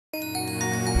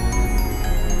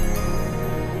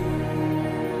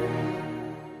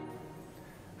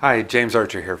Hi, James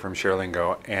Archer here from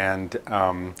ShareLingo, and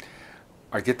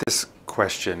I get this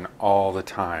question all the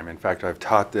time. In fact, I've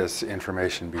taught this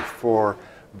information before,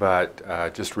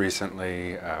 but just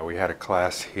recently we had a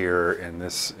class here in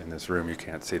this room. You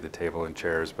can't see the table and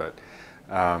chairs, but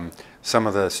some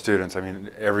of the students, I mean,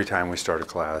 every time we start a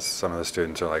class, some of the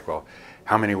students are like, well,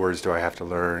 how many words do I have to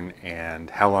learn,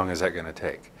 and how long is that going to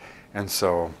take? And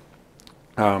so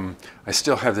I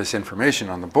still have this information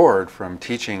on the board from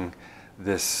teaching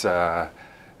this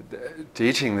idea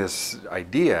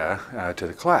to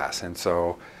the class, and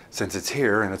so since it's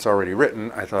here and it's already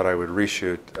written, I thought I would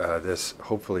reshoot this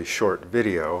hopefully short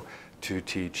video to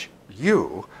teach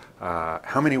you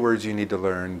how many words you need to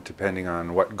learn depending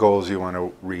on what goals you want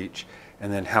to reach,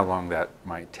 and then how long that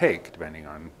might take depending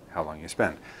on how long you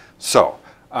spend. So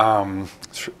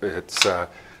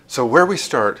so where we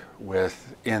start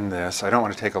with in this, I don't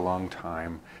want to take a long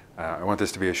time. I want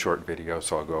this to be a short video,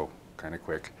 so I'll go kind of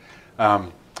quick.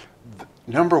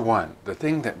 Number one, the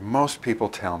thing that most people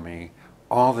tell me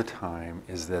all the time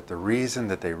is that the reason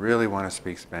that they really want to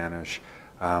speak Spanish,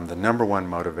 the number one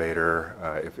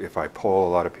motivator, if I poll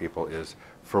a lot of people, is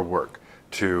for work,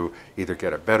 to either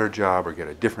get a better job or get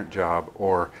a different job,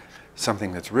 or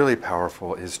something that's really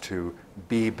powerful is to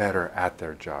be better at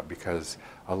their job, because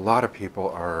a lot of people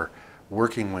are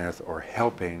working with or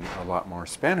helping a lot more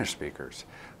Spanish speakers.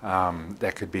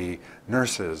 That could be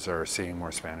nurses are seeing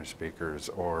more Spanish speakers,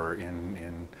 or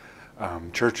in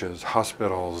churches,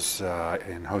 hospitals,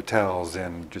 in hotels,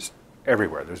 and just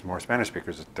everywhere. There's more Spanish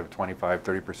speakers. It's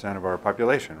 25–30% of our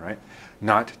population, right?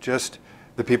 Not just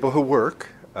the people who work,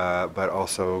 but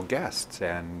also guests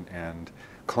and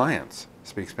clients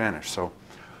speak Spanish. So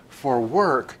for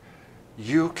work,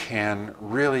 you can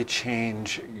really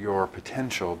change your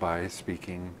potential by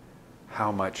speaking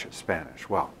how much Spanish?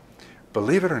 Well,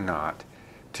 believe it or not,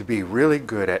 to be really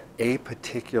good at a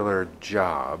particular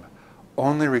job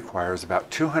only requires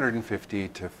about 250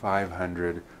 to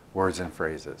 500 words and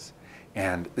phrases.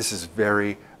 And this is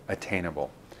very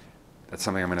attainable. That's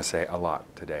something I'm going to say a lot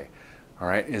today. All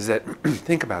right, is that,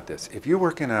 think about this. If you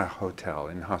work in a hotel,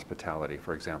 in hospitality,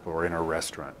 for example, or in a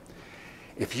restaurant,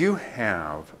 if you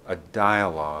have a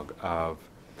dialogue of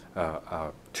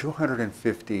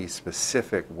 250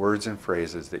 specific words and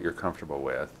phrases that you're comfortable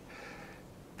with,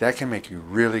 that can make you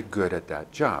really good at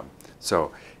that job.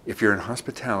 So if you're in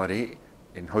hospitality,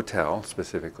 in hotel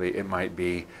specifically, it might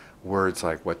be words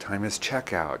like, what time is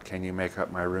checkout? Can you make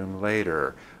up my room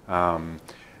later?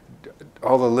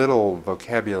 All the little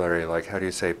vocabulary, like how do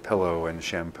you say pillow and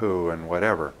shampoo and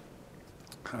whatever.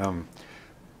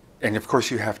 And of course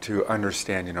you have to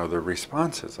understand, you know, the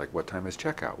responses, like what time is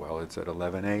checkout? Well, it's at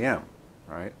 11 a.m.,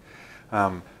 right?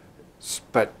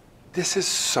 But this is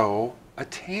so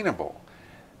attainable.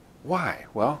 Why?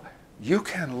 Well, you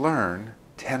can learn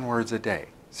 10 words a day.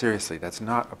 Seriously, that's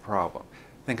not a problem.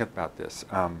 Think about this.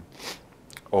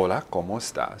 Hola, ¿cómo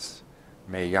estás?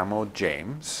 Me llamo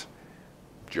James.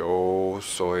 Yo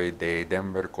soy de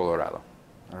Denver, Colorado.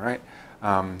 All right?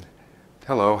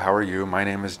 Hello, how are you? My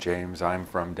name is James. I'm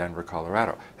from Denver,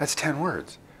 Colorado. That's 10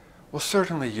 words. Well,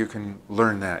 certainly you can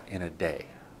learn that in a day,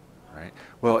 right?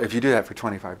 Well, if you do that for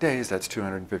 25 days, that's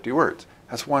 250 words.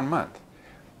 That's 1 month.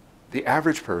 The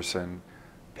average person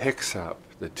picks up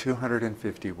the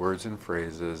 250 words and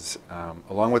phrases,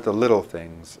 along with the little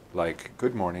things like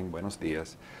good morning, buenos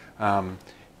dias,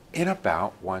 in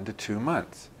about 1 to 2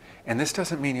 months. And this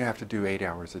doesn't mean you have to do 8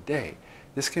 hours a day.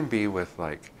 This can be with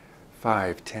like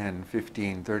 5, 10,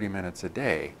 15, 30 minutes a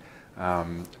day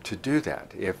to do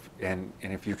that. And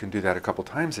if you can do that a couple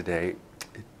times a day,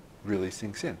 it really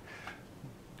sinks in.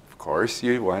 Of course,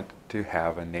 you want to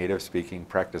have a native speaking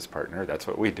practice partner. That's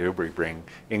what we do. We bring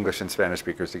English and Spanish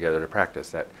speakers together to practice.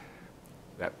 That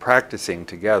practicing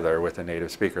together with a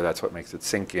native speaker, that's what makes it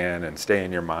sink in and stay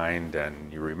in your mind,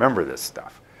 and you remember this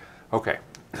stuff. Okay,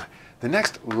 the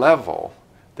next level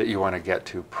that you want to get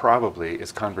to probably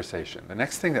is conversation. The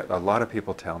next thing that a lot of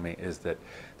people tell me is that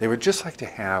they would just like to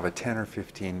have a 10 or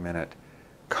 15 minute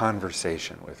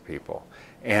conversation with people.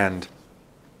 And,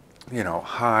 you know,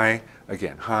 hi,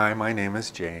 again, hi, my name is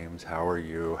James, how are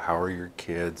you, how are your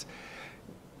kids?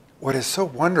 What is so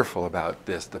wonderful about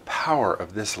this, the power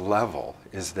of this level,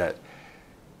 is that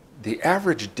the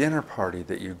average dinner party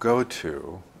that you go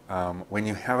to, when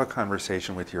you have a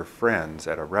conversation with your friends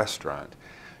at a restaurant,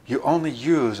 you only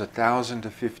use 1,000 to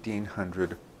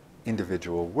 1,500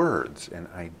 individual words and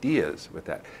ideas with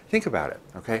that. Think about it,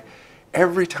 okay?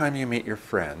 Every time you meet your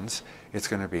friends, it's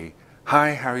going to be,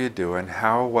 hi, how are you doing?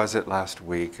 How was it last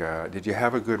week? Did you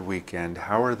have a good weekend?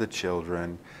 How are the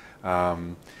children?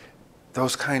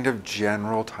 those kind of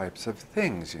general types of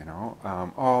things, you know.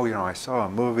 Oh, you know, I saw a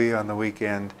movie on the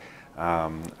weekend.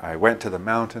 I went to the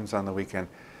mountains on the weekend.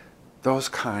 Those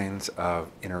kinds of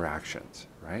interactions,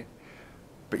 right?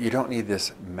 But you don't need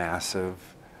this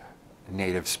massive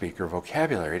native speaker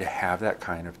vocabulary to have that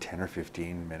kind of 10 or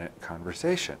 15 minute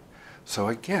conversation. So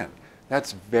again,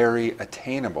 that's very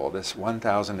attainable, this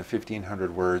 1,000 to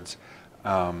 1,500 words,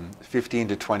 15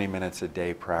 to 20 minutes a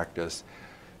day practice.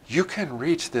 You can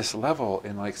reach this level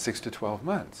in like 6 to 12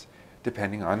 months,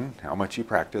 depending on how much you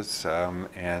practice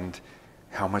and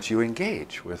how much you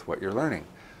engage with what you're learning.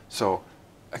 So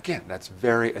again, that's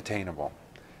very attainable.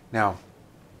 Now,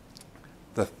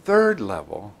 the third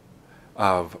level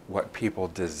of what people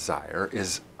desire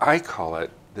is, I call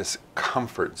it this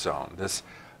comfort zone. This,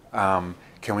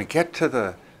 can we get to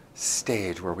the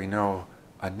stage where we know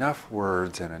enough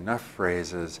words and enough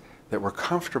phrases that we're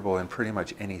comfortable in pretty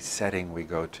much any setting we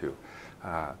go to?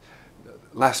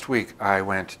 Last week I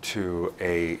went to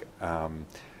a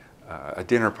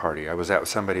dinner party. I was at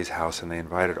somebody's house and they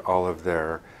invited all of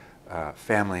their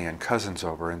family and cousins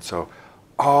over, and so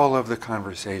all of the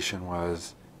conversation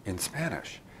was in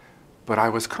Spanish. But I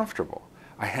was comfortable.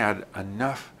 I had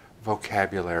enough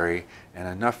vocabulary and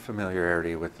enough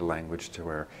familiarity with the language to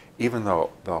where, even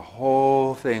though the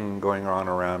whole thing going on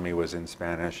around me was in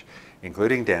Spanish,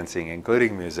 including dancing,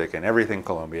 including music, and everything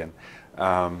Colombian,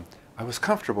 I was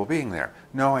comfortable being there.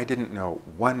 No, I didn't know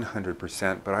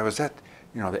 100%, but I was at,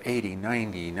 you know, the 80,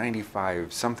 90,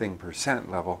 95 something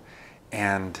percent level,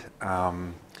 and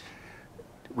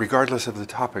regardless of the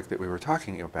topic that we were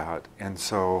talking about. And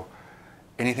so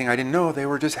anything I didn't know, they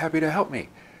were just happy to help me.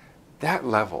 That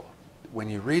level, when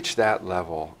you reach that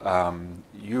level,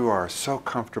 you are so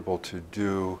comfortable to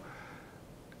do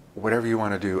whatever you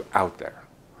want to do out there,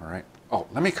 all right? Oh,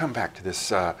 let me come back to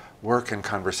this work and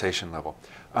conversation level.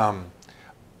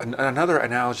 Another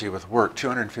analogy with work,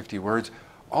 250 words,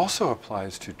 also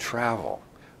applies to travel.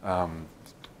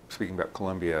 Speaking about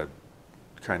Colombia,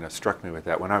 kind of struck me with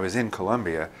that. When I was in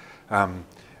Colombia,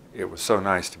 it was so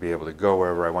nice to be able to go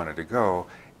wherever I wanted to go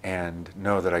and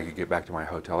know that I could get back to my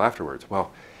hotel afterwards.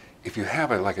 Well, if you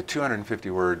have like a 250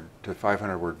 word to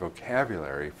 500 word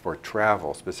vocabulary for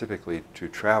travel, specifically to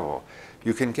travel,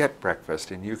 you can get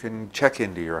breakfast and you can check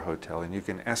into your hotel and you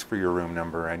can ask for your room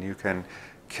number and you can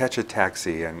catch a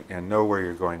taxi and know where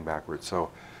you're going backwards. So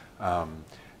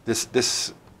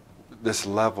this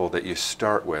level that you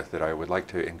start with, that I would like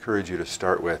to encourage you to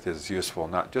start with, is useful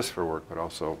not just for work but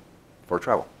also for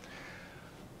travel.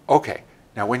 Okay,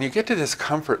 now when you get to this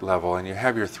comfort level and you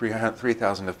have your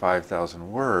 3,000 to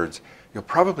 5,000 words, you'll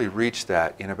probably reach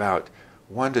that in about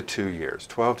 1 to 2 years,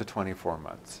 12 to 24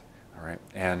 months. All right,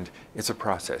 and it's a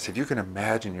process. If you can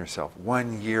imagine yourself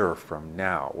 1 year from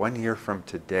now, 1 year from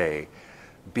today,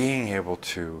 being able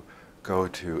to go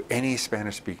to any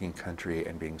Spanish-speaking country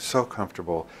and being so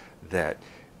comfortable that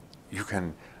you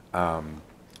can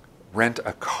rent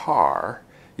a car.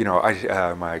 You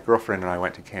know, my girlfriend and I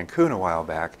went to Cancun a while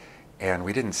back, and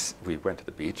we went to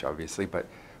the beach, obviously, but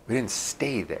we didn't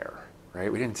stay there,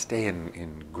 right? We didn't stay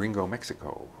in Gringo,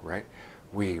 Mexico, right?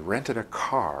 We rented a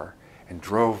car and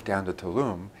drove down to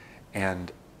Tulum,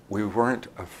 and we weren't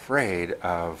afraid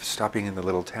of stopping in the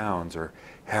little towns or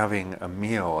having a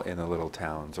meal in the little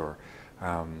towns or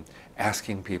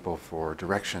asking people for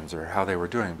directions or how they were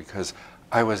doing, because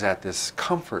I was at this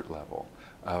comfort level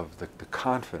of the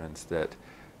confidence that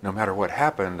no matter what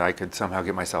happened, I could somehow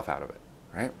get myself out of it,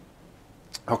 right?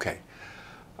 Okay.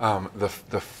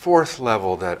 The fourth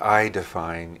level that I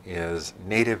define is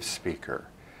native speaker.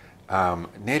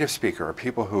 Native speaker are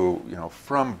people who, you know,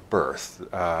 from birth,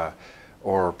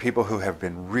 or people who have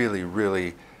been really,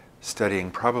 really studying,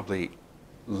 probably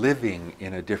living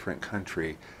in a different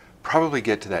country, probably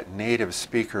get to that native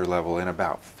speaker level in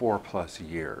about 4+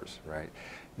 years, right?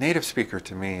 Native speaker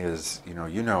to me is, you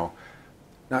know,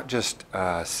 not just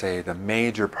say the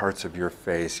major parts of your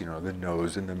face, you know, the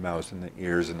nose and the mouth and the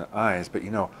ears and the eyes, but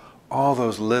you know, all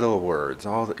those little words,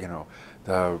 all the, you know,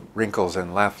 the wrinkles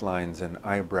and laugh lines and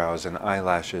eyebrows and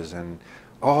eyelashes and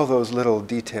all those little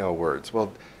detail words.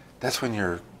 Well, that's when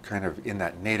you're kind of in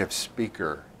that native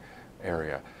speaker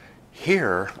area.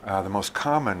 Here, the most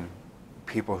common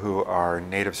people who are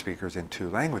native speakers in 2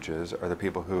 languages are the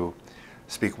people who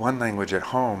speak one language at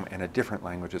home and a different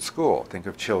language at school. Think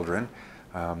of children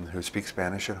who speak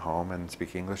Spanish at home and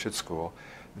speak English at school.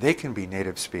 They can be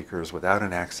native speakers without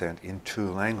an accent in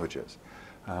 2 languages.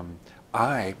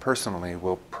 I personally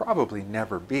will probably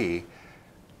never be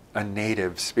a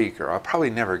native speaker. I'll probably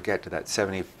never get to that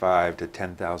 75 to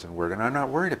 10,000 word, and I'm not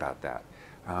worried about that.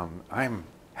 I'm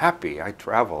happy. I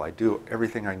travel. I do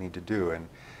everything I need to do,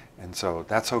 And so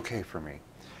that's okay for me.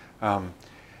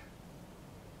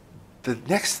 The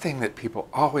next thing that people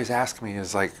always ask me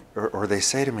is like, or they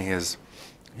say to me is,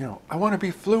 you know, I want to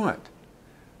be fluent.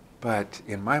 But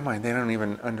in my mind, they don't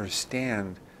even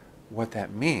understand what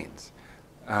that means.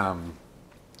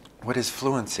 What is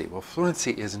fluency? Well,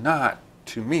 fluency is not,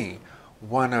 to me,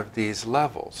 one of these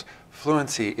levels.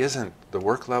 Fluency isn't the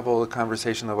work level, the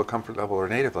conversation level, comfort level, or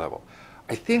native level.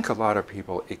 I think a lot of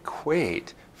people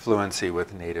equate fluency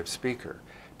with native speaker,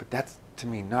 but that's, to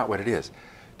me, not what it is.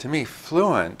 To me,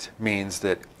 fluent means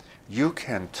that you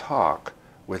can talk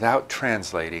without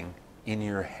translating in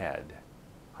your head,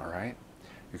 all right?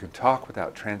 You can talk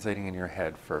without translating in your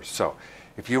head first. So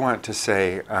if you want to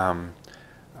say,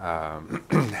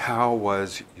 how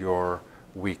was your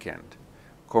weekend?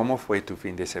 ¿Cómo fue tu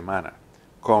fin de semana?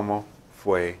 ¿Cómo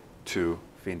fue tu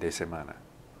fin de semana?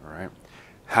 All right?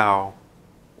 How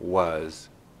was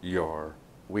your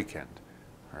weekend?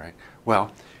 All right?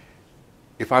 Well,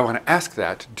 if I want to ask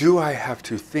that, do I have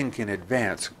to think in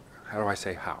advance? How do I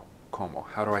say how? ¿Cómo?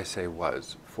 How do I say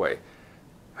was? Fue?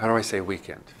 How do I say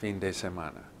weekend? Fin de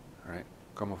semana. All right?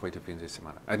 ¿Cómo fue tu fin de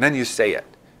semana? And then you say it,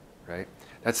 right?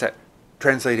 That's that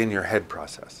translate in your head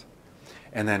process.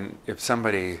 And then if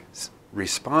somebody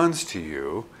responds to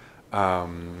you,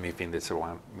 mi fin de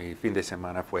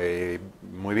semana fue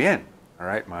muy bien. All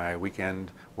right? My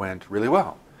weekend went really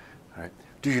well. All right?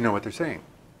 Do you know what they're saying?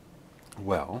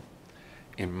 Well,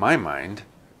 in my mind,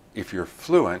 if you're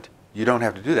fluent, you don't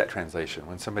have to do that translation.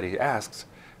 When somebody asks,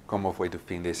 ¿Cómo fue tu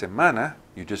fin de semana?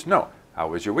 You just know, how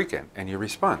was your weekend? And you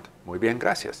respond, muy bien,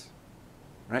 gracias.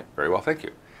 Right? Very well, thank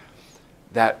you.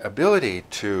 That ability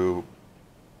to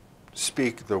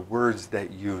speak the words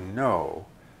that you know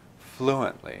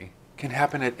fluently can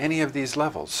happen at any of these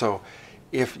levels. So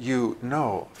if you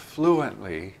know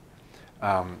fluently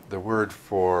the word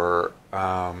for,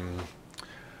 I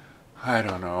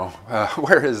don't know,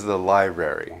 where is the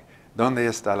library? ¿Dónde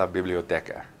está la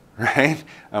biblioteca? Right?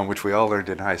 Which we all learned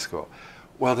in high school.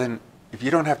 Well then, if you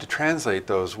don't have to translate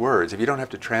those words, if you don't have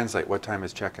to translate what time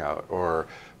is checkout, or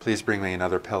please bring me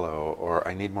another pillow, or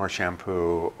I need more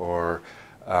shampoo, or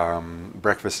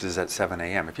breakfast is at 7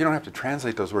 a.m. If you don't have to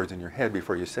translate those words in your head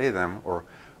before you say them, or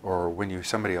when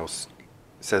somebody else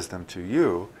says them to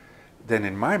you, then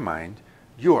in my mind,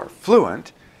 you are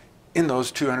fluent in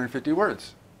those 250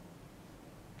 words.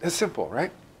 That's simple,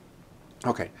 right?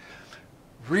 Okay.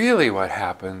 Really what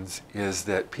happens is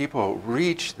that people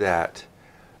reach that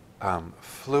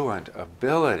fluent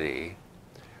ability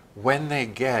when they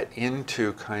get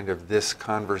into kind of this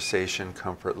conversation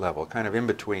comfort level, kind of in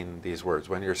between these words.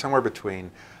 When you're somewhere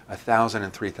between 1,000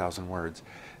 and 3,000 words,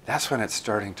 that's when it's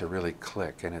starting to really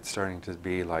click, and it's starting to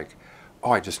be like,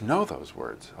 oh, I just know those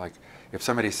words. Like if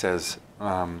somebody says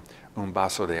un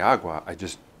vaso de agua, I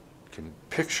just can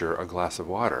picture a glass of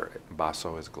water.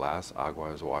 Vaso is glass,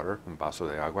 agua is water, un vaso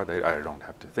de agua. I don't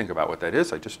have to think about what that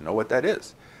is, I just know what that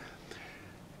is.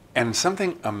 And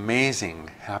something amazing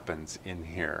happens in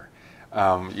here.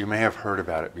 You may have heard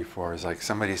about it before. It's like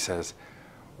somebody says,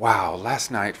 wow,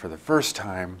 last night for the first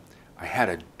time I had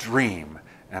a dream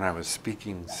and I was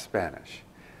speaking Spanish.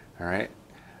 All right?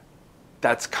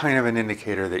 That's kind of an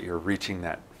indicator that you're reaching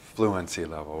that fluency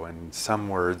level, and some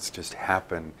words just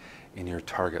happen in your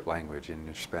target language, in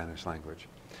your Spanish language.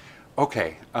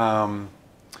 Okay. Oh,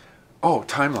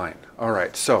 timeline. All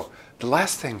right. So the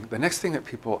next thing that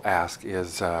people ask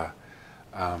is, so,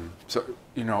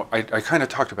 you know, I kind of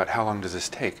talked about how long does this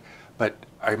take, but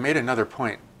I made another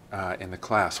point in the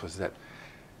class was that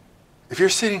if you're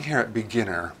sitting here at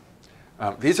beginner,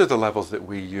 these are the levels that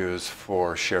we use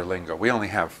for ShareLingo. We only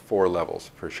have 4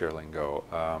 levels for ShareLingo.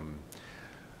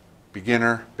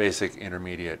 Beginner, basic,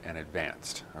 intermediate, and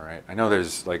advanced. All right. I know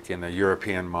there's like in the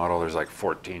European model, there's like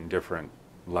 14 different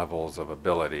levels of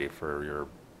ability for your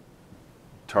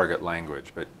target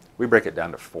language, but we break it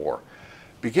down to 4.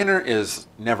 Beginner is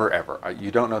never ever.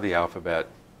 You don't know the alphabet,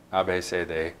 A, B, C,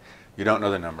 D. You don't know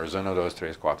the numbers, 1, 2,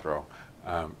 3, 4.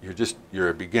 You're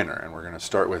a beginner, and we're going to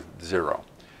start with 0.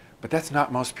 But that's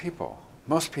not most people.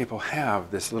 Most people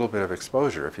have this little bit of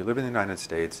exposure. If you live in the United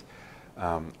States,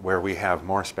 where we have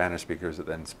more Spanish speakers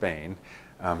than Spain,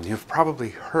 you've probably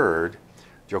heard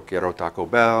yo quiero Taco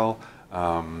Bell,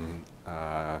 una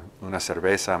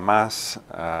cerveza más,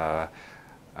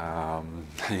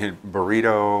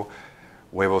 burrito,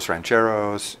 huevos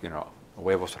rancheros, you know,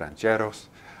 huevos rancheros.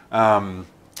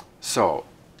 So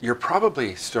you're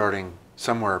probably starting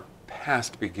somewhere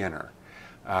past beginner.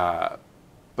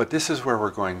 But this is where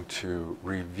we're going to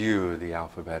review the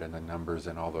alphabet and the numbers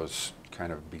and all those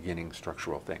kind of beginning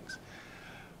structural things.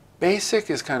 Basic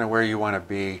is kind of where you want to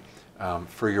be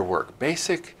for your work.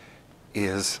 Basic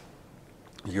is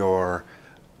you're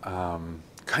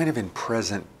kind of in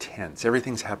present tense.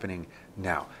 Everything's happening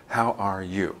now. How are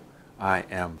you? I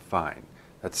am fine.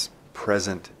 That's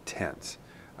present tense.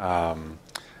 Are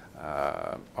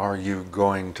you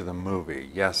going to the movie?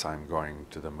 Yes, I'm going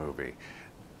to the movie.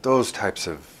 Those types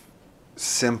of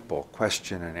simple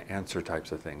question and answer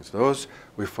types of things, those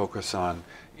we focus on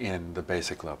in the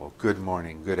basic level. Good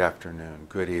morning, good afternoon,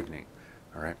 good evening.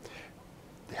 All right?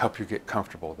 Help you get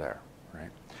comfortable there.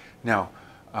 Right? Now,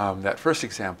 that first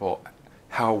example,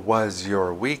 how was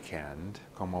your weekend?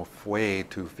 ¿Cómo fue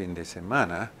tu fin de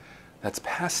semana? That's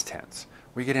past tense.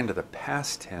 We get into the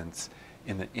past tense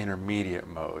in the intermediate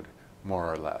mode,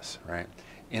 more or less, right?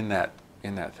 In that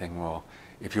thing, well,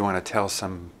 if you want to tell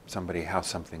somebody how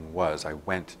something was, I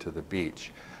went to the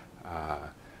beach,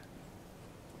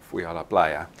 fui a la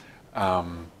playa,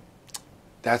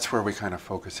 that's where we kind of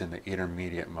focus in the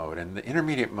intermediate mode. And the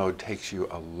intermediate mode takes you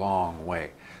a long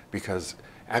way, because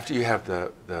after you have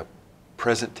the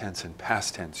present tense and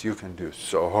past tense, you can do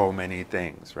so many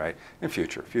things, right? And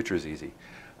future is easy.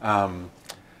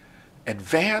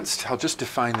 Advanced, I'll just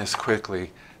define this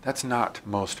quickly, that's not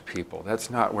most people.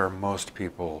 That's not where most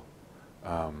people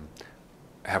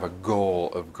have a goal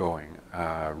of going,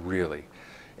 really.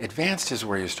 Advanced is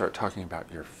where you start talking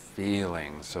about your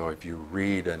feelings. So if you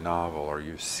read a novel or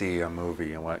you see a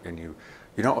movie and you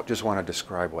don't just want to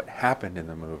describe what happened in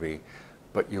the movie,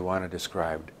 but you want to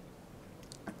describe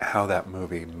how that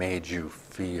movie made you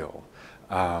feel.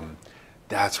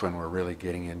 That's when we're really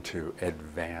getting into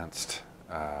advanced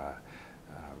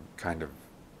kind of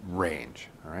range,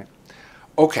 all right?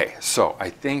 Okay, so I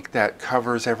think that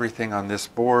covers everything on this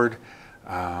board.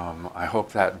 I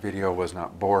hope that video was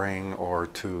not boring or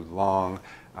too long.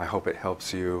 I hope it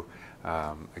helps you.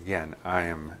 Again, I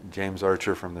am James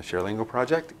Archer from the ShareLingo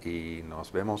Project, y nos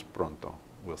vemos pronto.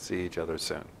 We'll see each other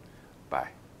soon. Bye.